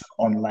Skrill, which is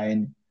an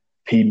online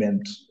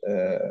payment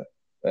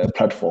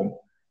platform,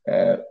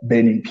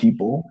 banning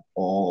people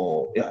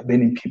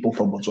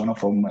from Botswana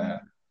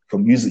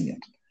from using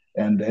it.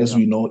 And as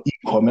we know,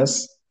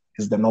 e-commerce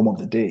is the norm of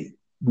the day.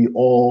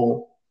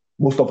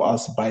 Most of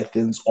us buy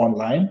things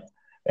online,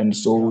 and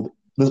so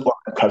these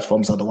online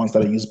platforms are the ones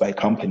that are used by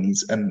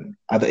companies and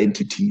other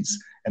entities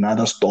and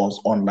other stores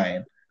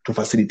online to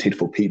facilitate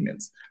for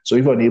payments. So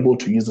if you're unable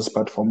to use these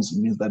platforms, it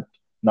means that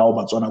now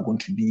Botswana are going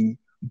to be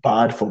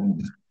barred from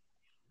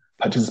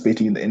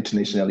participating in the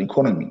international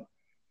economy,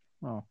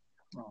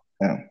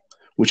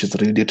 which is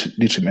really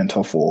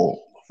detrimental for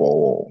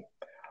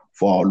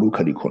our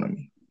local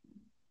economy.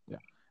 Yeah.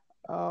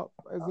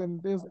 As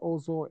in, there's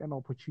also an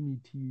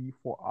opportunity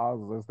for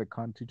us as the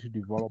country to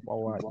develop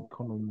our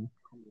economy,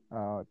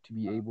 to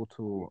be able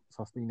to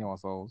sustain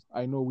ourselves.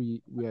 I know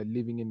we are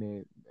living in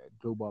a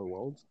global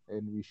world,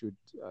 and we should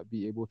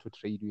be able to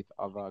trade with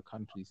other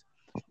countries.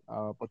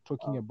 But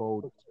talking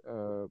about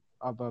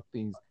other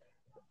things,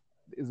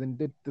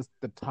 isn't it this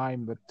the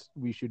time that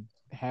we should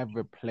have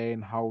a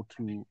plan how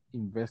to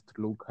invest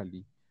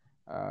locally,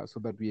 so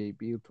that we are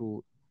able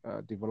to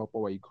develop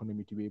our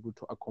economy to be able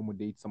to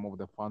accommodate some of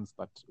the funds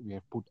that we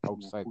have put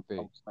outside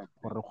there?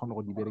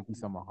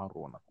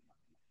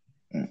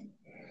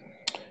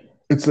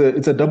 It's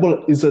a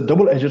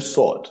double-edged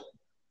sword,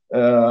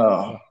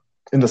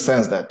 in the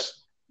sense that,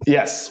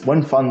 yes,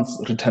 when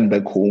funds return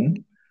back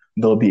home,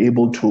 they'll be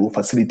able to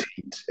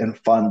facilitate and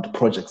fund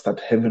projects that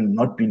haven't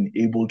not been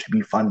able to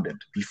be funded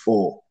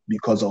before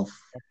because of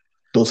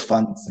those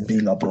funds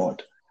being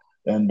abroad.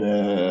 And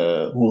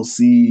you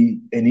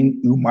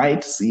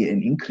might see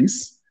an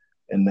increase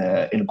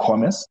in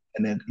commerce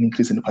and an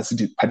increase in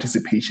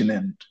participation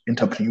and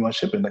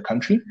entrepreneurship in the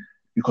country,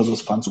 because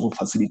those funds will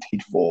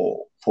facilitate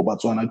for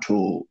Botswana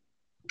to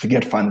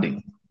get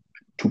funding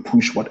to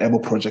push whatever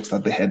projects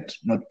that they had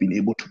not been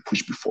able to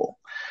push before.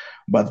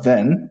 But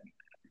then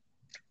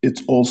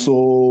it's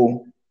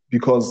also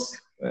because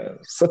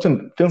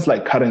certain things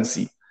like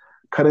currency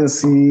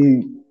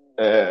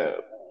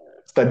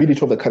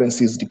stability of the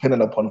currency is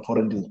dependent upon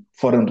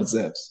foreign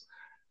reserves,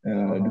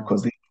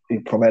 because they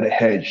provide a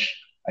hedge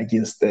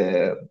against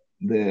the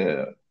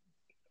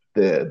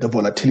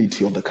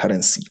volatility of the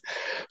currency.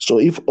 So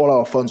if all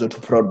our funds are to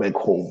brought back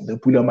home, the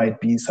pula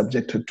might be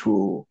subjected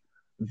to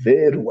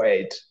very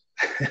wide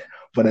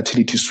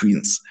volatility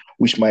swings,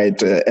 which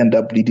might end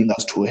up leading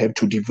us to have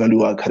to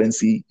devalue our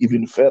currency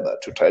even further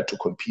to try to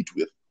compete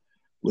with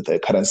the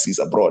currencies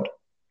abroad,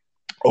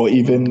 or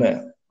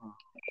even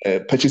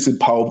purchasing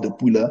power of the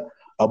pula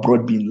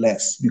abroad being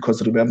less,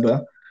 because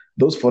remember,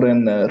 those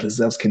foreign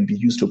reserves can be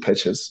used to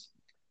purchase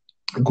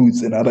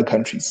goods in other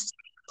countries,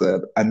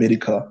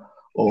 America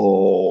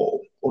or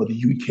the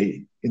UK,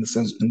 in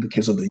the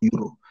case of the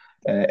euro,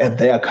 at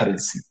their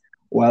currency.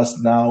 Whilst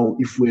now,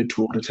 if we're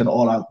to return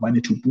all our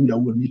money to Pula,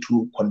 we'll need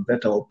to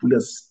convert our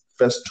Pulas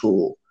first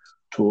to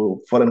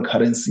foreign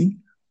currency,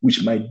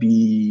 which might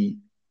be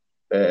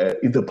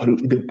if the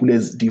Pula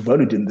is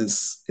devalued in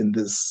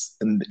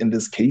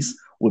this case,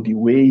 will be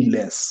way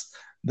less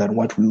than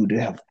what we would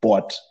have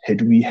bought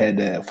had we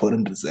had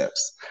foreign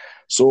reserves.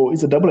 So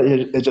it's a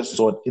double-edged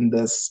sword in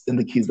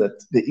the case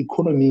that the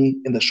economy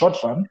in the short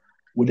run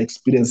would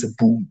experience a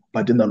boom,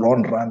 but in the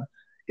long run,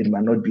 it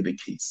might not be the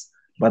case.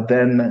 But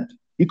then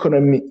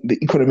the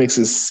economics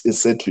is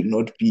said to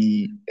not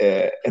be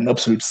an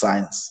absolute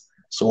science.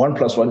 So 1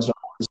 + 1 is not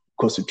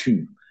equal to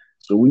 2.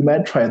 So we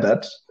might try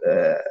that,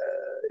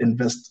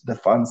 invest the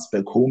funds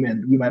back home,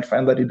 and we might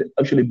find that it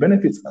actually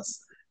benefits us,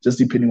 just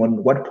depending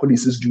on what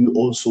policies do we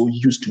also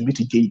use to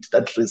mitigate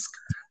that risk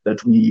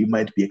that we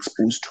might be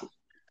exposed to.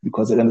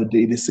 Because at the end of the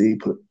day, they say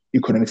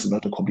economics is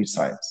not a complete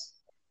science.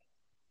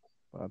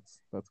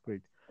 That's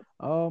great.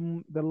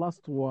 The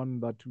last one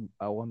that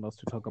I want us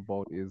to talk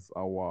about is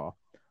our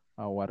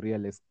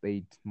real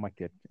estate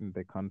market in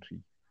the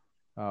country.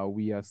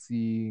 We are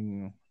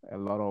seeing a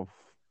lot of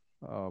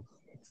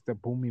it's a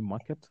booming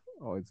market,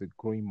 or it's a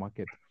growing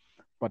market.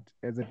 But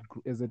as it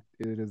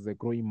is a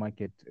growing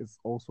market, it's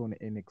also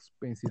an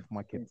expensive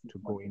market to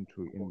go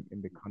into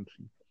in the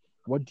country.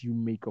 What do you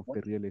make of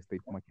the real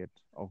estate market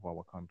of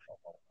our country?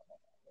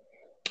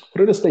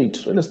 Real estate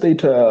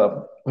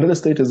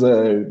is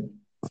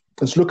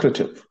it's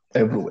lucrative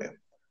everywhere.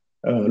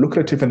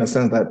 Lucrative in the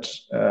sense that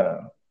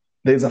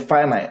there's a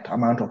finite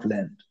amount of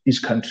land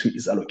each country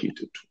is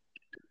allocated to.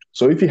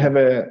 So if you have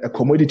a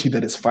commodity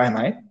that is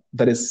finite,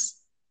 that is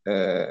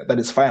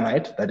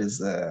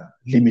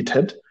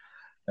limited,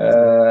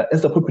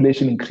 as the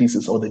population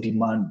increases or the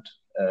demand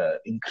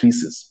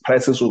increases,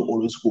 prices will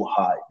always go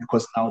high,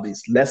 because now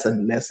there's less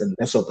and less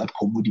of that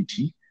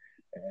commodity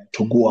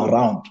to go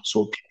around.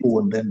 So people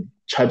will then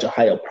charge a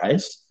higher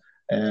price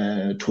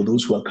to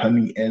those who are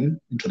coming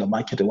into the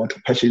market and want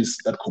to purchase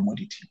that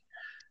commodity.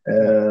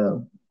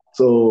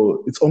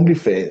 So it's only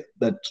fair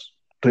that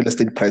real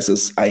estate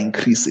prices are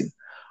increasing.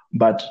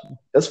 But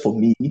as for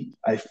me,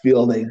 I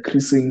feel they're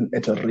increasing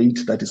at a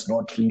rate that is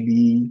not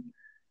really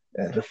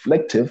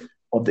reflective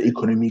of the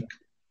economic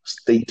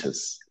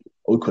status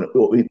or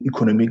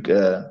economic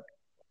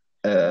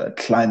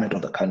climate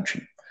of the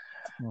country.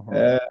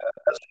 As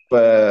of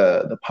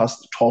the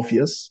past 12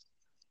 years,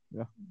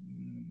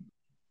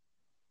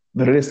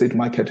 the real estate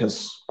market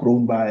has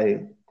grown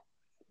by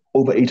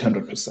over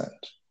 800%.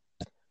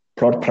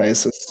 Plot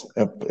prices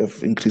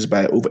have increased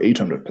by over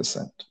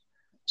 800%.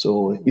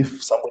 So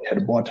if somebody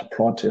had bought a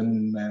plot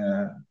in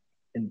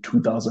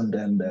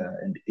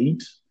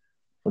 2008,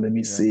 for let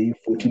me say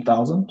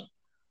 40,000,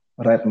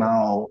 right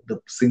now the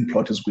same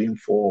plot is going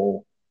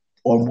for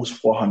almost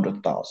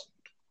 400,000,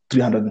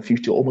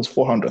 350, almost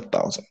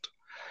 400,000.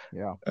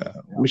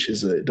 Which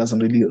is doesn't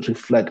really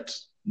reflect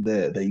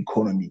the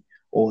economy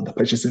or the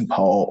purchasing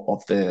power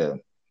of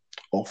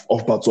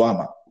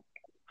Botswana.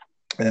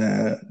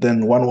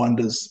 Then one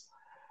wonders,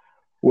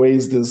 where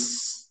is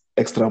this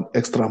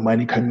extra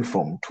money coming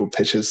from to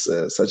purchase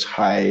such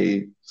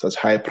high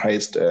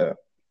priced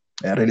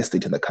real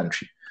estate in the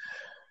country?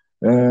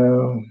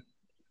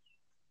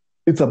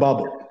 It's a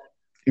bubble,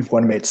 if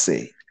one might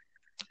say.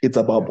 It's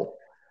a bubble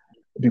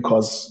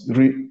because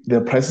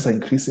the prices are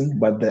increasing,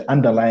 but the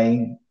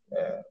underlying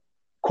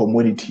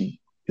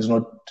commodity is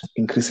not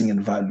increasing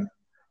in value,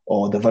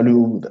 or the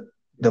value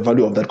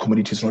of that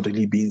commodity is not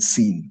really being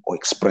seen or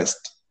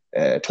expressed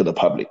to the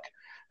public.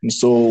 And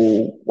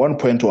so, one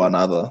point or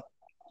another,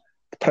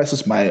 the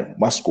prices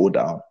must go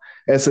down,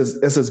 as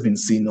has been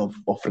seen of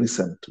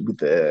recent with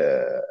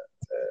the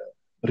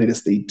real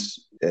estate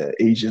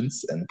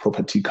agents and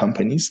property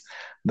companies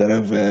that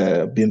have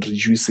been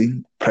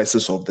reducing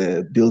prices of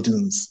the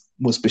buildings,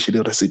 more especially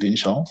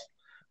residential,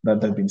 that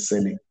they've been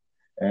selling.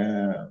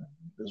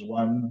 There's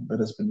one that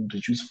has been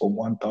reduced from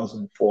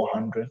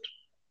 1,400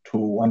 to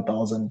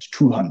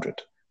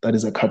 1,200. That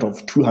is a cut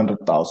of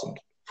 200,000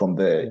 from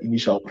the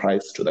initial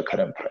price to the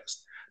current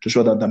price, to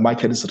show that the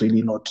market is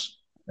really not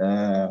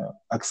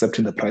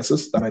accepting the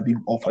prices that are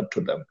being offered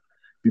to them,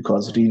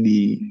 because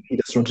really it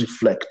does not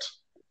reflect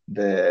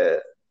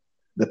the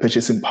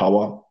purchasing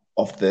power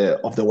of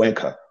the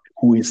worker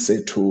who is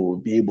said to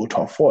be able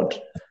to afford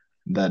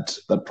that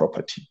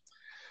property.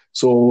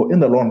 So in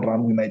the long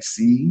run, we might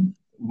see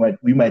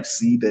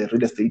the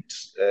real estate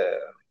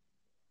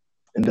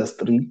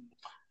industry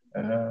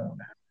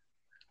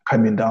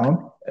coming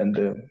down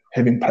and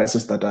having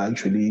prices that are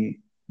actually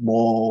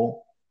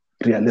more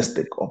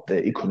realistic of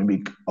the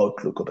economic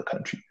outlook of the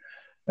country.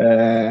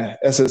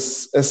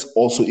 As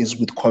also is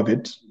with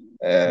COVID,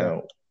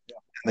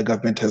 the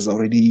government has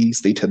already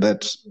stated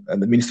that,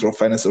 and the Ministry of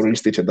Finance already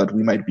stated that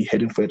we might be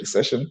heading for a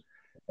recession.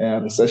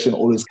 Recession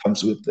always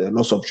comes with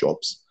loss of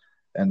jobs.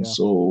 And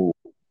so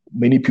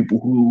many people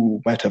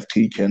who might have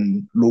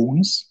taken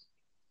loans,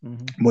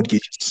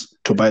 mortgages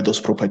to buy those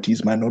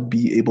properties might not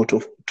be able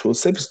to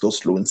service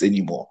those loans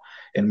anymore,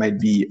 and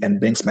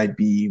banks might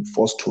be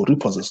forced to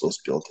repossess those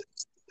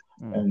buildings.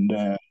 And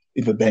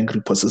if a bank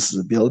repossesses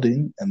a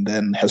building and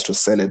then has to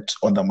sell it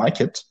on the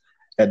market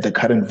at the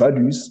current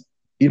values,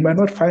 it might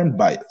not find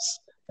buyers,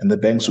 and the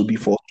banks will be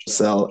forced to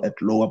sell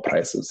at lower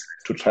prices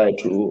to try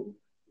to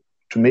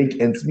make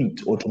ends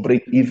meet or to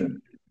break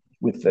even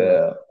with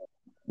the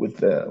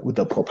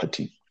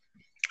property.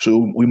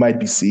 So we might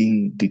be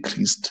seeing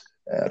decreased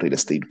real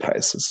estate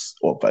prices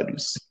or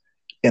values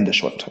in the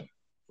short term.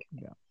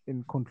 Yeah.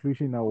 In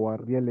conclusion, our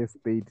real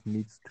estate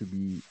needs to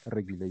be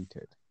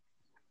regulated.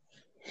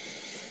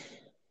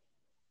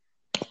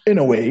 In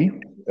a way,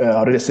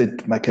 our real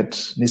estate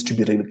market needs to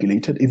be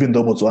regulated, even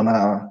though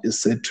Botswana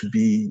is said to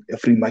be a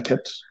free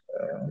market,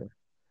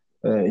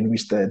 in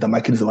which the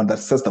market is the one that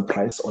sets the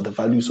price or the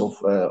values of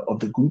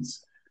the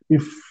goods.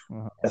 If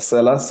a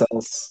seller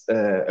sells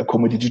a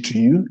commodity to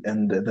you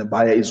and the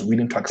buyer is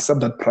willing to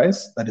accept that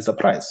price, that is a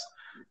price.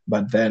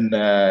 But then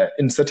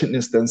in certain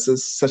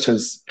instances, such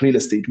as real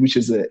estate, which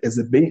is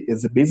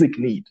a basic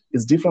need,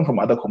 is different from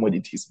other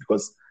commodities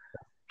because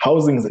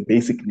housing is a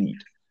basic need.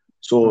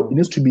 So it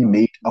needs to be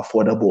made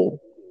affordable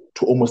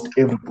to almost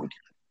everybody.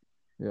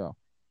 Yeah.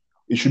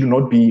 It should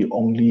not be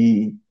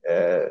only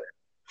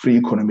free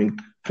economic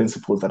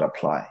principles that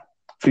apply,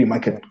 free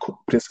market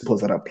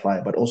principles that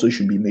apply, but also it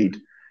should be made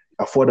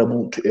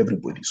affordable to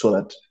everybody so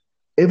that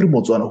every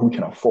Botswana who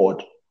can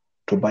afford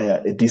to buy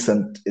a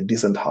decent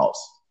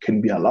house can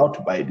be allowed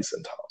to buy a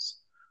decent house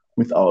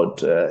without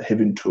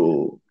having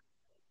to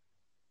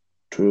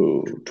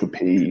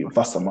pay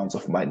vast amounts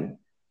of money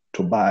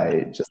to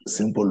buy just a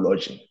simple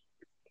lodging.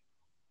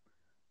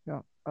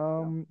 Yeah.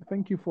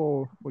 Thank you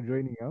for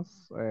joining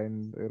us,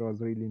 and it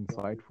was really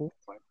insightful.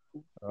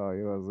 It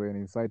was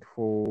an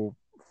insightful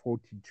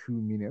 42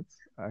 minutes.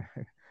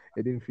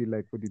 I didn't feel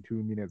like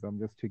 42 minutes. I'm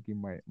just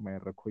checking my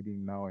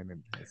recording now,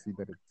 and I see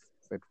that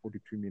it's set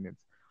 42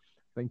 minutes.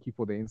 Thank you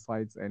for the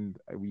insights, and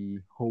we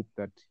hope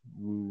that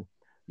you'll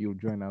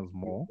join us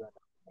more,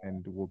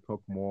 and we'll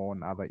talk more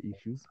on other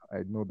issues.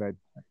 I know that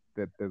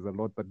there's a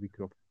lot that we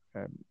could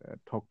have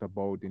talked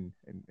about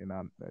in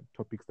our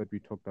topics that we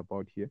talked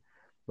about here,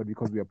 but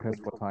because we are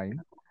pressed for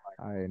time,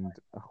 and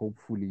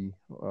hopefully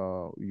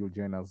you'll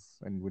join us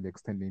and we'll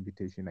extend the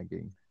invitation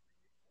again.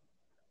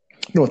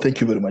 No, thank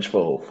you very much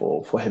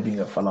for having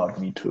allowed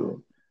me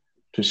to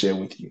share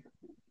with you.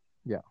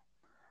 Yeah.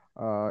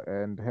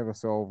 And have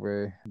yourself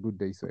a good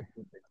day, sir.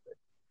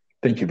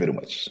 Thank you very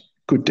much.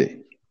 Good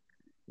day.